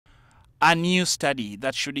A new study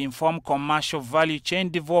that should inform commercial value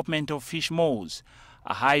chain development of fish maws,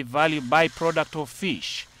 a high-value byproduct of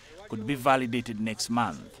fish, could be validated next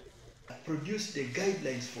month. Produce the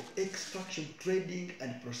guidelines for extraction, trading,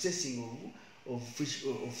 and processing of fish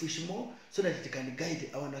maw, so that it can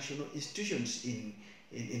guide our national institutions in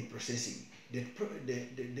processing. The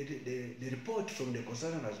report from the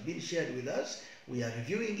consultant has been shared with us. We are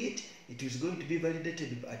reviewing it. It is going to be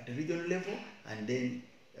validated at the regional level and then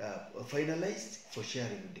finalized for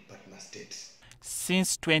sharing with the partner states.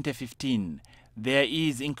 Since 2015, there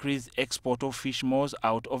is increased export of fish maws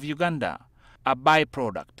out of Uganda, a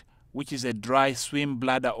byproduct which is a dry swim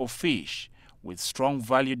bladder of fish with strong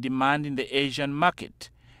value demand in the Asian market,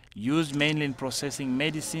 used mainly in processing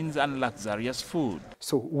medicines and luxurious food.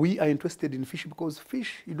 So we are interested in fish because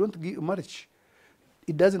fish, you don't give mulch.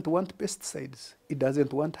 It doesn't want pesticides. It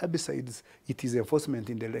doesn't want herbicides. It is enforcement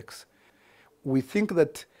in the lakes. We think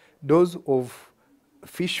that those of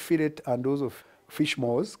fish fillet and those of fish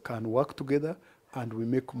maws can work together and we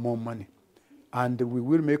make more money. And we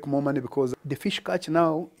will make more money because the fish catch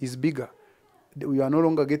now is bigger. We are no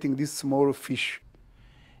longer getting these small fish.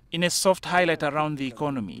 In a soft highlight around the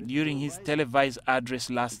economy, during his televised address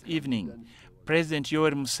last evening, President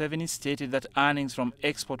Yoweri Museveni stated that earnings from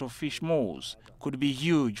export of fish maws could be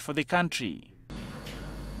huge for the country.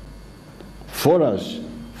 For us,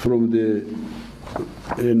 from the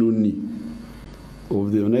Enuni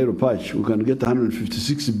of the Onairo patch, we can get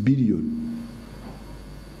 $156 billion,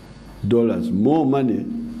 more money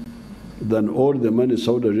than all the money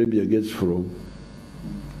Saudi Arabia gets from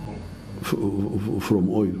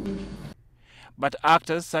oil. But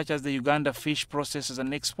actors such as the Uganda fish processors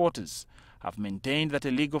and exporters have maintained that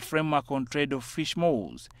a legal framework on trade of fish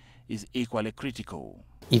maws is equally critical.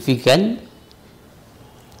 If we can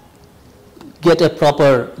get a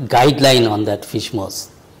proper guideline on that fish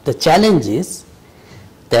maws, the challenge is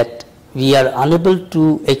that we are unable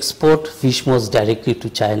to export fish maws directly to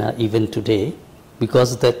China even today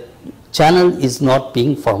because the channel is not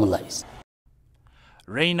being formalized.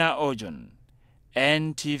 Reina Ojon,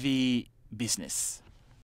 NTV Business.